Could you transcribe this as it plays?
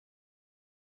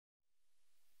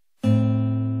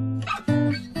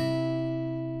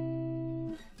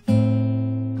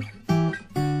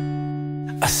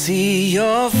see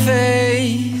your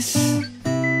face,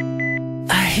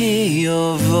 I hear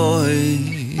your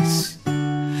voice,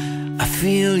 I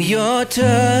feel your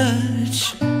touch,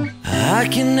 I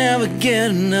can never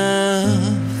get enough.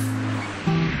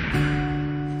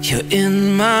 You're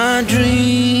in my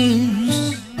dreams,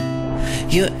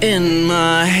 you're in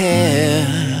my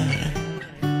head,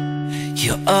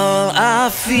 you're all I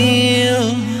feel,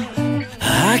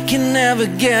 I can never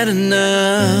get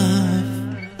enough.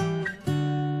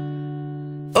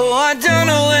 Oh, I don't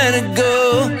know where to go,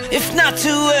 if not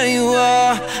to where you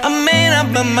are. I made up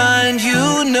my mind, you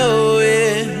know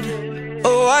it.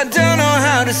 Oh, I don't know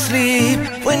how to sleep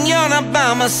when you're not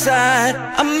by my side.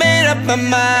 I made up my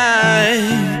mind,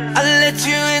 I let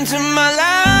you into my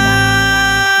life.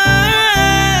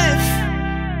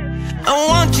 I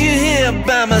want you here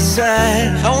by my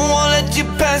side, I won't let you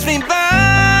pass me by.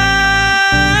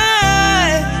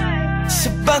 So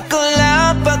buckle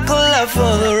up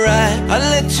for the ride. I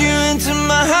let you into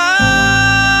my heart.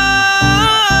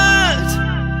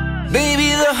 Baby,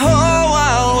 the whole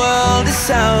wide world is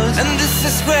ours, and this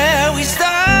is where we start.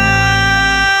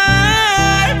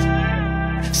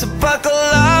 So buckle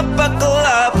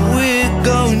up, we're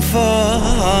going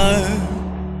far.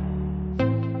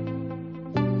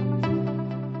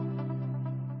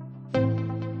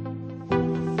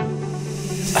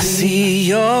 I see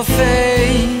your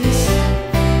face,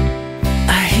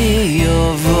 I hear your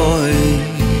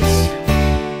voice,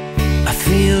 I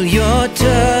feel your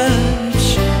touch,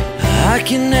 I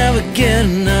can never get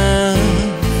enough.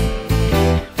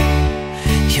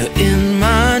 You're in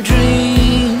my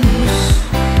dreams,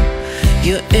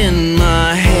 you're in my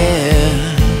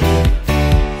head,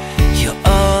 you're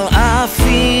all I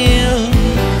feel,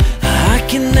 I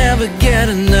can never get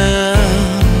enough.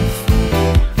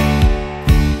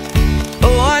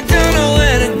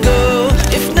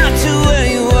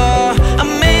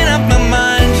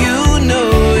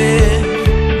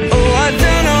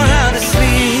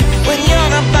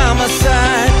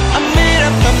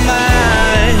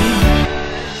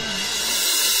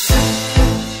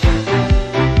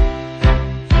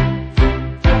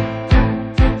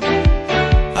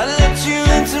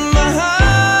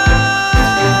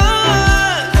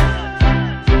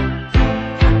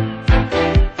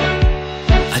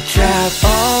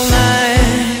 All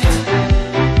night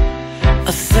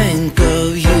I think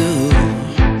of you,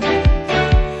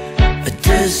 a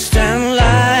distant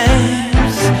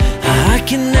light, I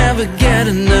can never get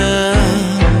enough.